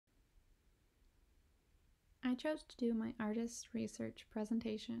I chose to do my artist research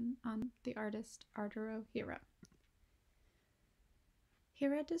presentation on the artist Arturo Herrera.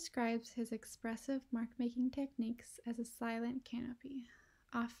 Herrera describes his expressive mark-making techniques as a silent canopy,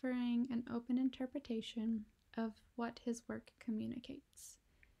 offering an open interpretation of what his work communicates.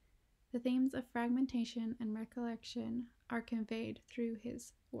 The themes of fragmentation and recollection are conveyed through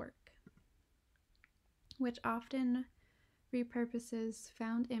his work, which often repurposes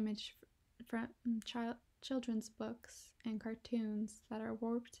found image from children's books and cartoons that are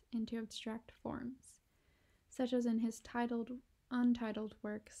warped into abstract forms, such as in his untitled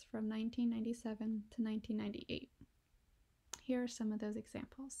works from 1997 to 1998. Here are some of those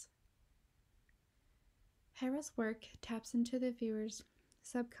examples. Herrera's work taps into the viewer's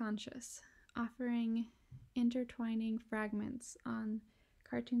subconscious, offering intertwining fragments on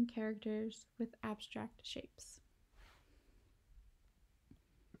cartoon characters with abstract shapes.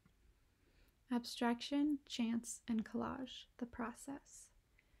 Abstraction, chance, and collage, the process.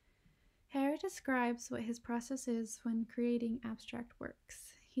 Herrera describes what his process is when creating abstract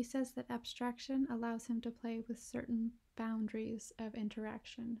works. He says that abstraction allows him to play with certain boundaries of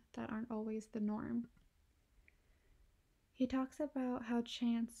interaction that aren't always the norm. He talks about how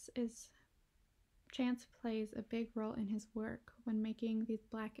chance plays a big role in his work when making these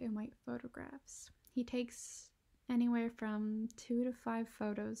black and white photographs. He takes anywhere from 2 to 5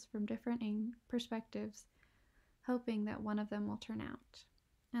 photos from different perspectives, hoping that one of them will turn out.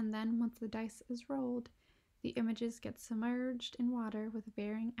 And then once the dice is rolled, the images get submerged in water with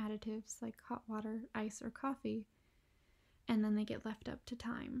varying additives like hot water, ice, or coffee, and then they get left up to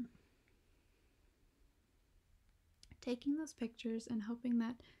time. Taking those pictures and hoping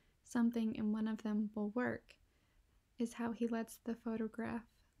that something in one of them will work is how he lets the photograph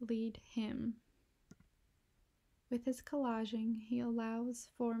lead him. With his collaging, he allows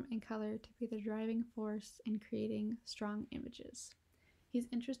form and color to be the driving force in creating strong images. He's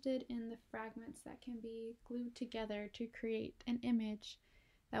interested in the fragments that can be glued together to create an image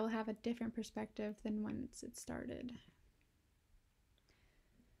that will have a different perspective than once it started.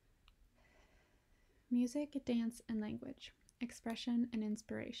 Music, dance, and language, expression and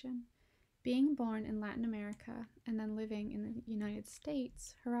inspiration. Being born in Latin America and then living in the United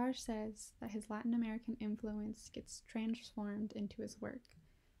States, Herrera says that his Latin American influence gets transformed into his work,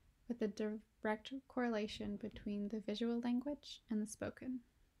 with a direct correlation between the visual language and the spoken.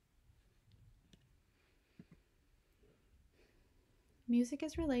 Music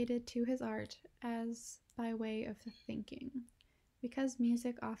is related to his art as by way of thinking. Because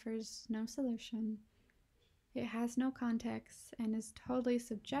music offers no solution, it has no context and is totally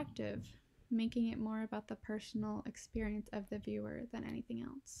subjective, making it more about the personal experience of the viewer than anything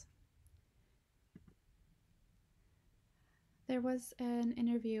else. There was an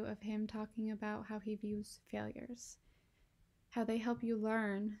interview of him talking about how he views failures, how they help you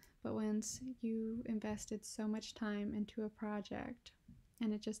learn, but once you invested so much time into a project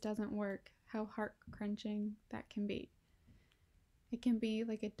and it just doesn't work, how heart-crunching that can be. It can be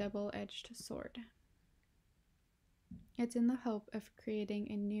like a double-edged sword. It's in the hope of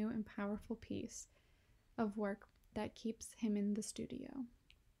creating a new and powerful piece of work that keeps him in the studio.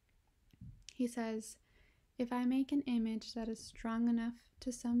 He says, "If I make an image that is strong enough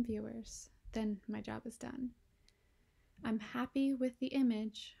to some viewers, then my job is done. I'm happy with the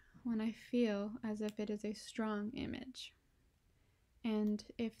image when I feel as if it is a strong image. And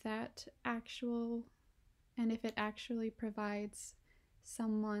if it actually provides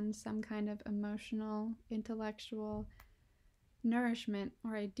someone some kind of emotional, intellectual nourishment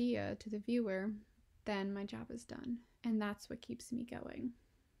or idea to the viewer, then my job is done. And that's what keeps me going."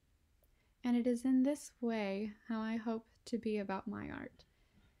 And it is in this way how I hope to be about my art.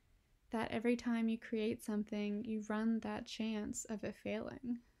 That every time you create something, you run that chance of it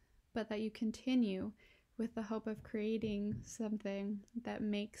failing, but that you continue with the hope of creating something that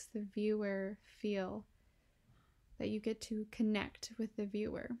makes the viewer feel that you get to connect with the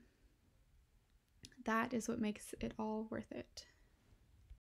viewer. That is what makes it all worth it.